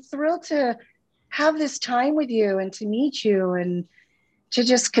you. I'm thrilled to have this time with you and to meet you and to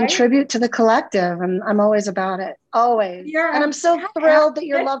just contribute to the collective. I'm always about it. Always. And I'm so thrilled that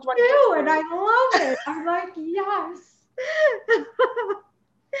your loved one too, and I love it. I'm like, yes.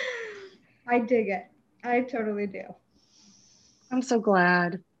 I dig it. I totally do. I'm so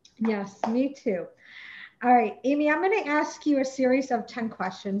glad. Yes, me too. All right, Amy, I'm going to ask you a series of 10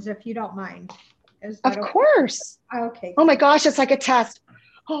 questions, if you don't mind. Of course. Okay. Oh my gosh, it's like a test.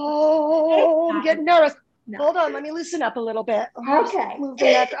 Oh, I'm getting nervous. No. Hold on, let me loosen up a little bit. Okay.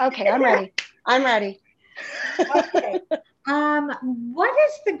 Okay, I'm ready. I'm ready. Okay. What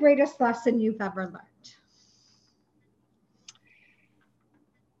is the greatest lesson you've ever learned?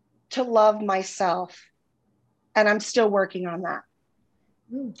 To love myself. And I'm still working on that.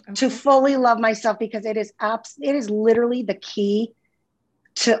 Ooh, okay. To fully love myself, because it is literally the key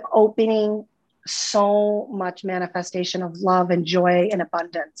to opening so much manifestation of love and joy and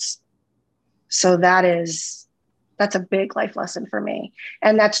abundance. So that's a big life lesson for me.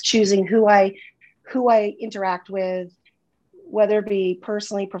 And that's choosing who I interact with, whether it be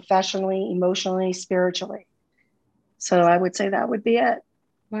personally, professionally, emotionally, spiritually. So I would say that would be it.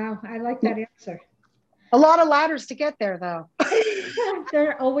 Wow, I like that answer. A lot of ladders to get there, though.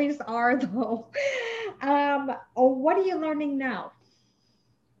 There always are, though. What are you learning now?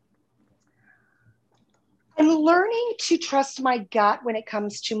 I'm learning to trust my gut when it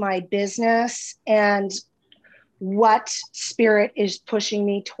comes to my business and what Spirit is pushing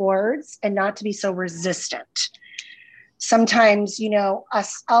me towards, and not to be so resistant. Sometimes,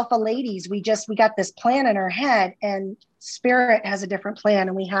 us alpha ladies, we got this plan in our head, and Spirit has a different plan,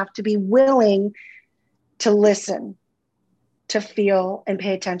 and we have to be willing to listen, to feel, and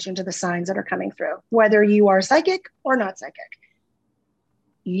pay attention to the signs that are coming through. Whether you are psychic or not psychic,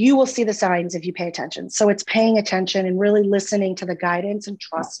 you will see the signs if you pay attention. So it's paying attention and really listening to the guidance and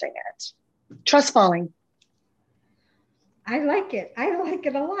trusting it. Trust falling. I like it. I like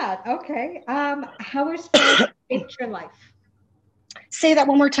it a lot. Okay. How has failure shaped your life? Say that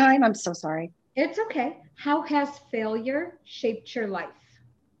one more time. I'm so sorry. It's okay. How has failure shaped your life?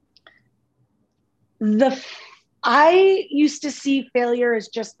 The I used to see failure as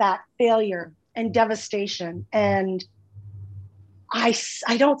just that, failure and devastation. And I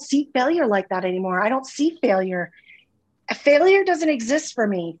don't see failure like that anymore. I don't see failure. Failure doesn't exist for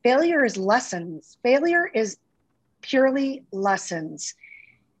me. Failure is lessons. Failure is purely lessons.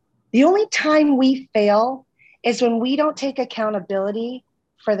 The only time we fail is when we don't take accountability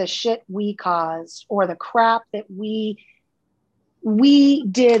for the shit we caused or the crap that we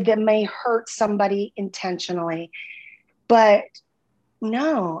did that may hurt somebody intentionally. But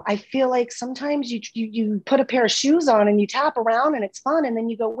no, I feel like sometimes you put a pair of shoes on and you tap around and it's fun, and then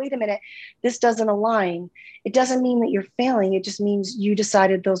you go, wait a minute, this doesn't align. It doesn't mean that you're failing. It just means you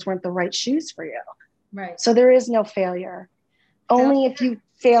decided those weren't the right shoes for you. Right. So there is no failure. Only if you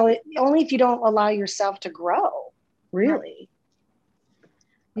fail it, only if you don't allow yourself to grow, really.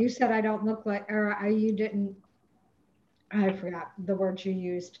 You said I don't look like, or you didn't, I forgot the words you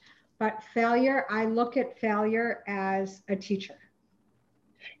used, but failure, I look at failure as a teacher.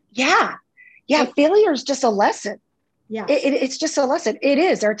 Yeah. Yeah. Failure is just a lesson. Yeah. It's just a lesson. It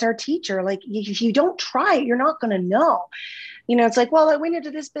is. It's our teacher. Like if you don't try it, you're not going to know. You know, it's like, well, I went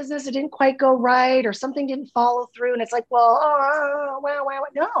into this business, it didn't quite go right, or something didn't follow through. And it's like, well,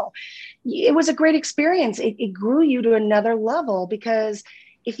 no, it was a great experience. It grew you to another level, because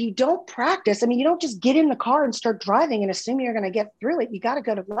if you don't practice, I mean, you don't just get in the car and start driving and assume you're going to get through it. You got to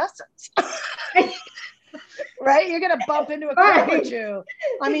go to lessons. Right? You're going to bump into a curb or two.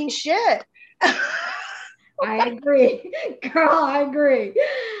 I mean, shit. I agree. Girl, I agree.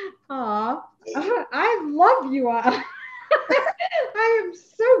 Aw, I love you. I am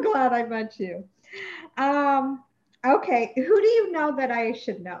so glad I met you. Okay, who do you know that I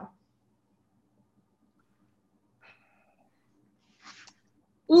should know?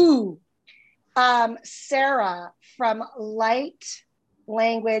 Ooh, Sarah from Light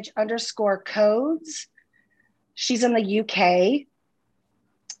Language _codes. She's in the UK,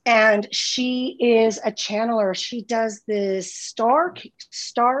 and she is a channeler. She does this star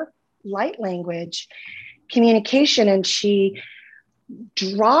light language communication, and she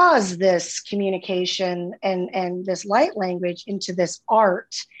draws this communication and this light language into this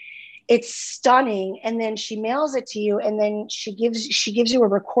art. It's stunning. And then she mails it to you, and then she gives you a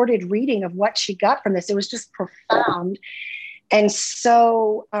recorded reading of what she got from this. It was just profound. And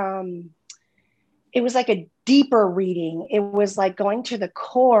so it was like a deeper reading. It was like going to the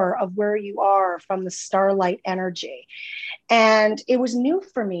core of where you are from the starlight energy. And it was new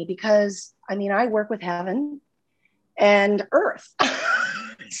for me because, I mean, I work with heaven and earth.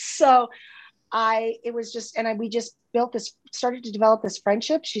 So we just started to develop this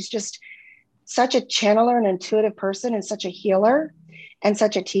friendship. She's just such a channeler and intuitive person, and such a healer and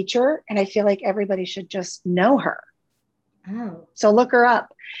such a teacher. And I feel like everybody should just know her. Oh. So look her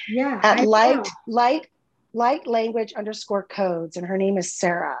up. Yeah. At light language _codes. And her name is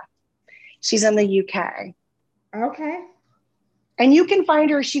Sarah. She's in the UK. Okay. And you can find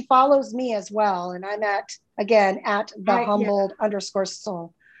her. She follows me as well. And I'm at the humbled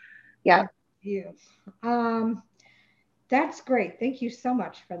 _soul. Yeah. You. That's great. Thank you so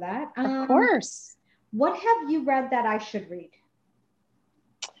much for that. Of course. What have you read that I should read?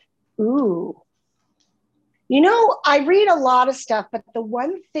 Ooh. You know, I read a lot of stuff, but the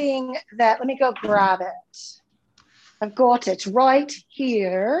one thing that, let me go grab it. I've got it right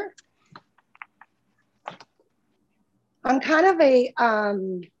here. I'm kind of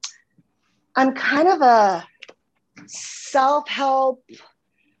a self-help,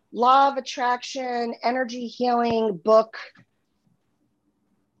 law of attraction, energy healing book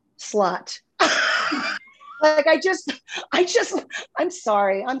slut. Like I'm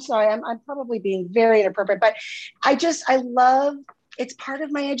sorry. I'm probably being very inappropriate, but I love, it's part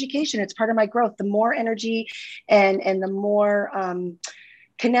of my education. It's part of my growth. The more energy and the more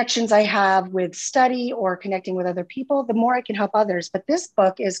connections I have with study or connecting with other people, the more I can help others. But this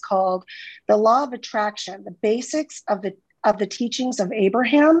book is called The Law of Attraction, the basics of the teachings of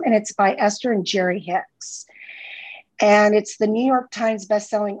Abraham. And it's by Esther and Jerry Hicks. And it's the New York Times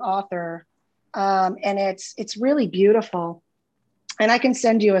bestselling author. And it's really beautiful. And I can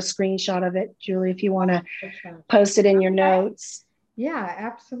send you a screenshot of it, Julie, if you want to post it in your notes. Yeah,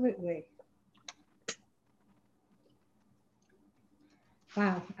 absolutely.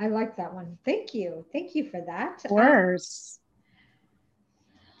 Wow, I like that one. Thank you. Thank you for that. Of course.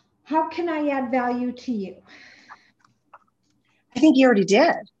 How can I add value to you? I think you already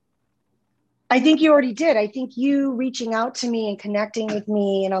did. I think you already did. I think you reaching out to me and connecting with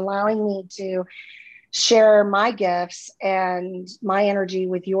me and allowing me to share my gifts and my energy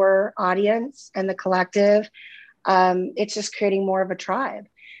with your audience and the collective. It's just creating more of a tribe.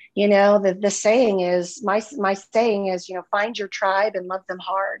 You know, the saying is, my saying is, you know, find your tribe and love them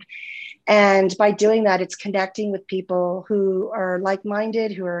hard. And by doing that, it's connecting with people who are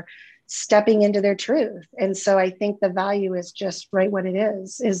like-minded, who are stepping into their truth. And so I think the value is just right what it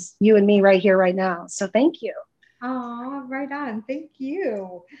is you and me right here, right now. So thank you. Oh, right on. Thank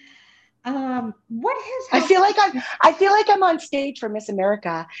you. What has I feel like I'm on stage for Miss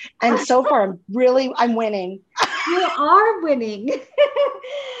America. And so far I'm winning. You are winning.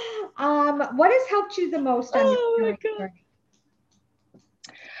 What has helped you the most on your healing journey?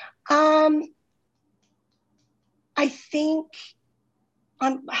 I think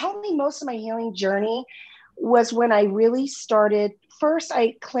helped me most of my healing journey was when I really started. First,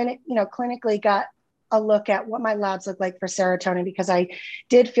 I clinically got a look at what my labs look like for serotonin, because I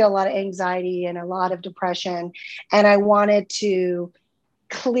did feel a lot of anxiety and a lot of depression, and I wanted to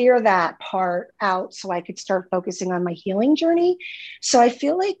clear that part out so I could start focusing on my healing journey. So I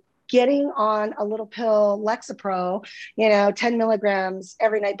feel like getting on a little pill, Lexapro, 10 milligrams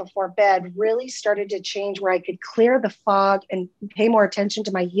every night before bed really started to change where I could clear the fog and pay more attention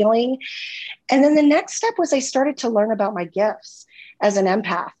to my healing. And then the next step was I started to learn about my gifts as an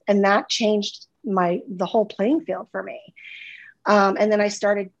empath, and that changed the whole playing field for me. And then I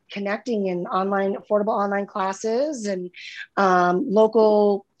started connecting in affordable online classes and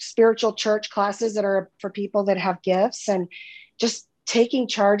local spiritual church classes that are for people that have gifts, and just taking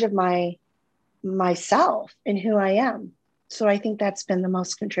charge of myself and who I am. So I think that's been the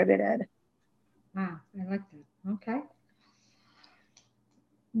most contributed. Wow, I like that. Okay.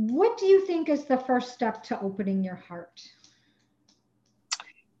 What do you think is the first step to opening your heart?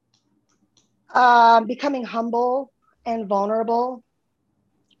 Becoming humble and vulnerable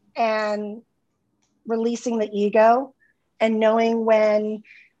and releasing the ego and knowing when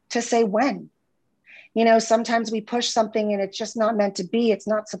to say when. Sometimes we push something and it's just not meant to be. It's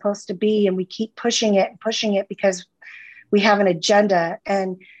not supposed to be. And we keep pushing it because we have an agenda,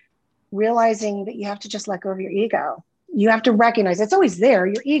 and realizing that you have to just let go of your ego. You have to recognize it's always there.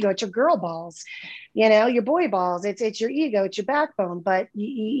 Your ego, it's your girl balls, your boy balls. It's your ego, it's your backbone. But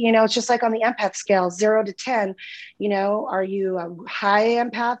it's just like on the empath scale, 0 to 10. Are you a high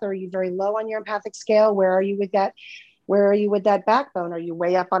empath, or are you very low on your empathic scale? Where are you with that? Where are you with that backbone? Are you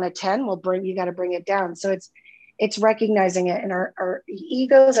way up on a 10? Well, you got to bring it down. So it's recognizing it, and our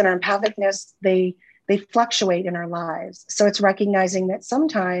egos and our empathicness, they fluctuate in our lives. So it's recognizing that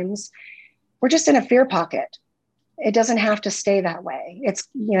sometimes we're just in a fear pocket. It doesn't have to stay that way. It's,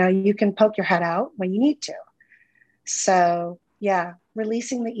 you can poke your head out when you need to. So yeah,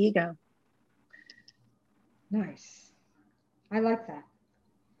 releasing the ego. Nice. I like that.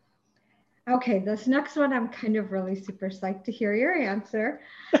 Okay, this next one, I'm kind of really super psyched to hear your answer.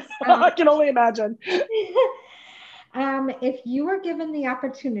 I can only imagine. If you were given the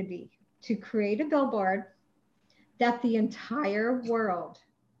opportunity to create a billboard that the entire world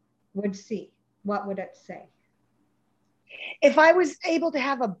would see, what would it say? If I was able to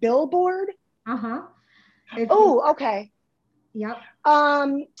have a billboard? Uh-huh. Okay. Yep.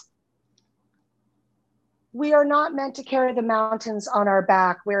 We are not meant to carry the mountains on our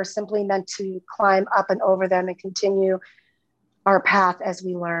back. We are simply meant to climb up and over them and continue our path as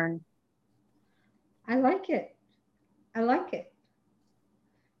we learn. I like it. I like it.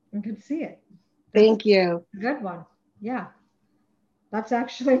 You can see it. Thank you. Good one. Yeah. That's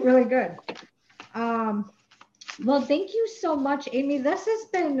actually really good. Well, thank you so much, Amy. This has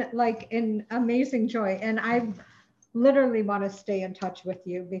been like an amazing joy. And I literally want to stay in touch with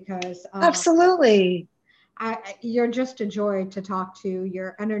you because absolutely. You're just a joy to talk to.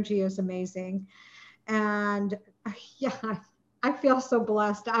 Your energy is amazing. And yeah, I feel so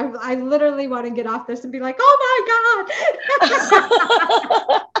blessed. I literally want to get off this and be like, oh my God.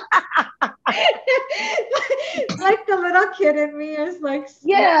 Like the little kid in me is like,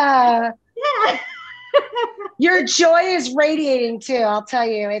 yeah. Your joy is radiating too. I'll tell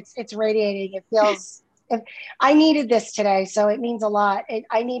you, it's radiating. It feels, I needed this today. So it means a lot.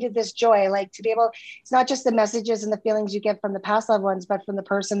 I needed this joy, like to be able, it's not just the messages and the feelings you get from the past loved ones, but from the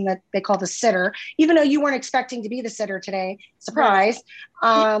person that they call the sitter, even though you weren't expecting to be the sitter today, surprise.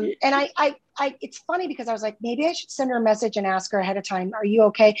 And I it's funny because I was like, maybe I should send her a message and ask her ahead of time, are you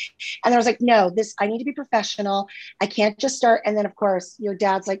okay? And I was like, no, I need to be professional. I can't just start. And then of course your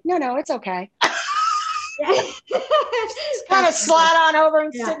dad's like, no, it's okay. Kind of slide on over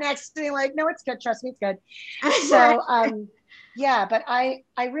and sit next to me like, no, it's good. Trust me, it's good. So Yeah, but I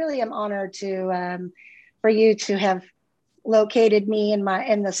really am honored to for you to have located me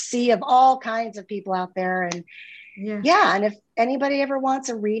in the sea of all kinds of people out there. And Yeah. yeah, and if anybody ever wants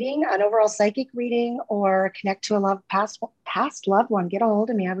a reading, an overall psychic reading, or connect to a past loved one, get a hold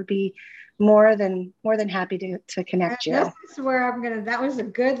of me. I would be more than happy to And connect this you. is where that was a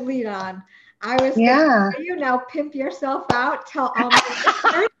good lead on. I was going to Yeah. tell you now, pimp yourself out, tell all my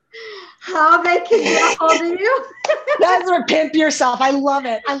listeners how they can get a hold of you. That's where pimp yourself. I love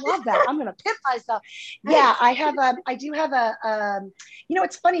it. I love that. I'm gonna pimp myself. Yeah, I do have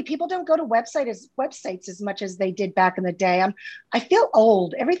it's funny. People don't go to websites as much as they did back in the day. I feel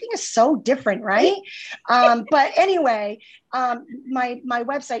old. Everything is so different, right? But anyway, my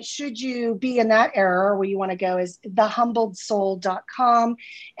website, should you be in that era where you want to go, is thehumbledsoul.com.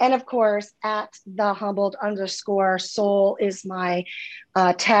 And of course, at @thehumbled_soul is my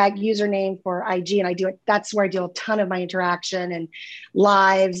tag username for IG, and that's where I do a ton of my interaction and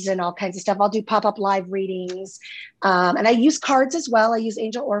lives and all kinds of stuff. I'll do pop-up live readings, and I use cards as well. I use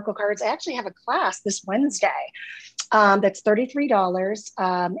Angel Oracle cards. I actually have a class this Wednesday that's $33,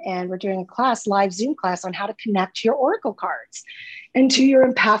 and we're doing a live Zoom class on how to connect your Oracle cards into your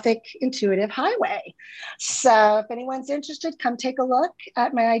empathic intuitive highway. So if anyone's interested, come take a look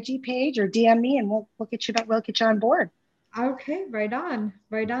at my IG page or DM me, and we'll get you on board. Okay, right on.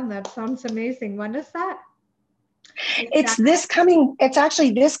 That sounds amazing. When is that? It's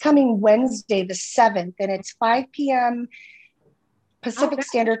actually this coming Wednesday, the 7th, and it's 5 p.m. Pacific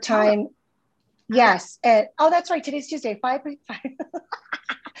Standard Time. Yes. That's right. Today's Tuesday, 5.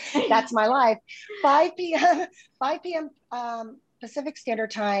 That's my life. 5 p.m. Pacific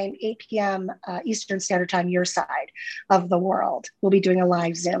Standard Time, 8 p.m. Eastern Standard Time, your side of the world. We'll be doing a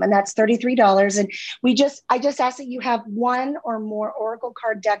live Zoom, and that's $33. And I just ask that you have one or more Oracle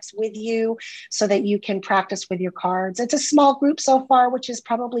card decks with you so that you can practice with your cards. It's a small group so far, which is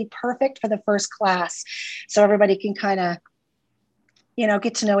probably perfect for the first class. So everybody can kind of,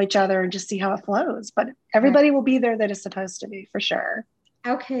 get to know each other and just see how it flows. But everybody will be there that is supposed to be, for sure.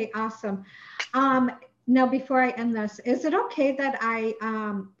 Okay, awesome. Now, before I end this, is it okay that I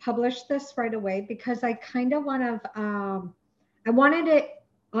publish this right away? Because I kind of I wanted it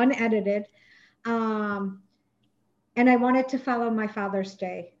unedited, and I wanted to follow my Father's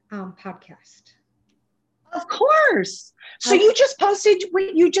Day podcast. Of course. So you just posted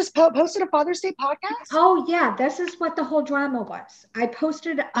a Father's Day podcast? Oh yeah, this is what the whole drama was. I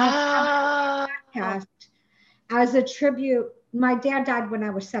posted a podcast as a tribute. My dad died when I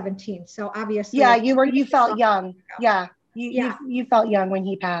was 17, so obviously. Yeah, you felt young. Yeah, you felt young when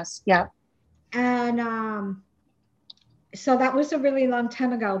he passed. Yeah. And so that was a really long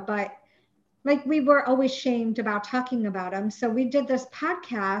time ago, but like we were always shamed about talking about him. So we did this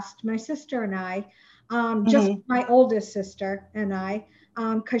podcast, my sister and I, just my oldest sister and I,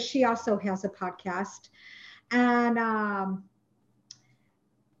 because she also has a podcast. And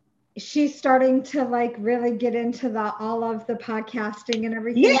she's starting to like really get into all of the podcasting and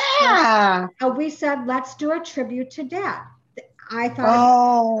everything. Yeah. So we said, let's do a tribute to Dad. I thought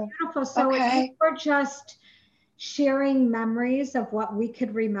it was beautiful. So we were just sharing memories of what we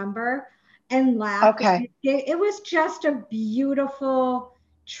could remember and laugh. Okay. It was just a beautiful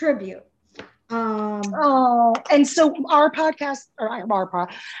tribute. And so our podcast,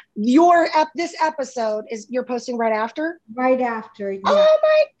 this episode you're posting right after? Right after. Yeah. Oh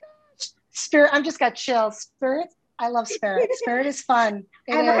my gosh. Spirit, I've just got chills. Spirit, I love Spirit. Spirit is fun.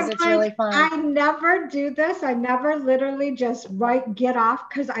 It's really fun. I never do this. I never literally just get off,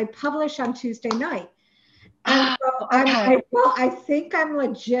 because I publish on Tuesday night. And so I think I'm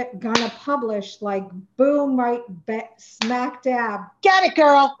legit gonna publish like boom, right smack dab. Get it,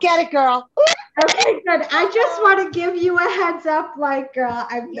 girl. Get it, girl. Okay, good. I just want to give you a heads up, like, girl,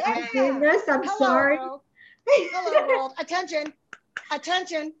 I'm doing this. I'm sorry. World. Hello, world. Attention.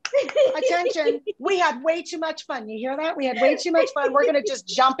 We had way too much fun. You hear that? We had way too much fun. We're gonna just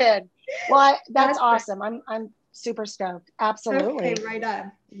jump in. Well, that's awesome. I'm super stoked. Absolutely. Okay, right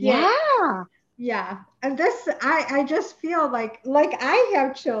on. Yeah. And this, I just feel like I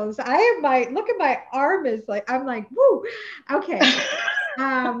have chills. I have look at my arm is like, I'm like, woo. Okay. This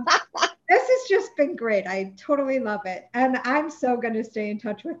has just been great. I totally love it. And I'm so going to stay in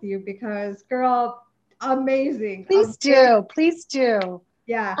touch with you because, girl, amazing. Please do.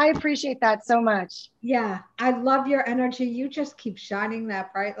 Yeah. I appreciate that so much. Yeah. I love your energy. You just keep shining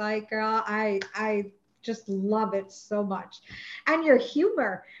that bright light, girl. I just love it so much. And your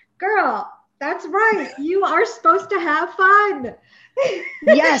humor, girl. That's right. You are supposed to have fun.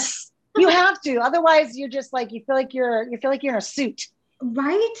 Yes, you have to. Otherwise, you're just like you feel like you're in a suit.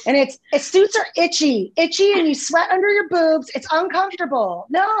 Right? And its suits are itchy, and you sweat under your boobs. It's uncomfortable.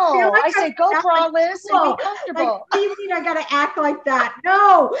 No, Like I say go not like, braless and be whoa, like, comfortable. what do you mean I gotta act like that?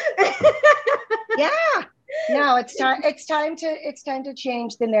 No. Yeah. No, it's time to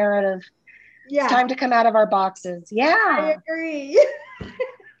change the narrative. It's Yes, time to come out of our boxes. I Yeah. agree.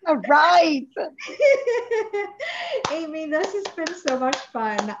 All right. Amy, this has been so much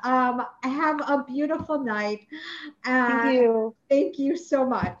fun. Have a beautiful night. Thank And you. thank you so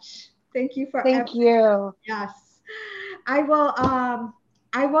much. Thank you for Thank you. yes. I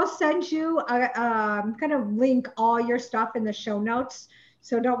will send you kind of link all your stuff in the show notes.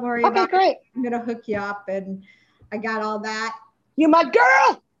 So don't worry Okay, about it. great. I'm gonna hook you up and I got all that. You my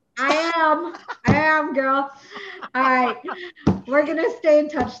girl. I am, girl. All right. We're gonna stay in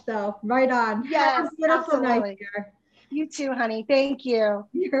touch though. Right on. Have Yes, a beautiful night, absolutely. dear. You too, honey. Thank you.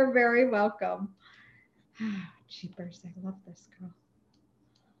 You're very welcome. Jeepers, I love this girl.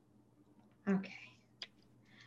 Okay.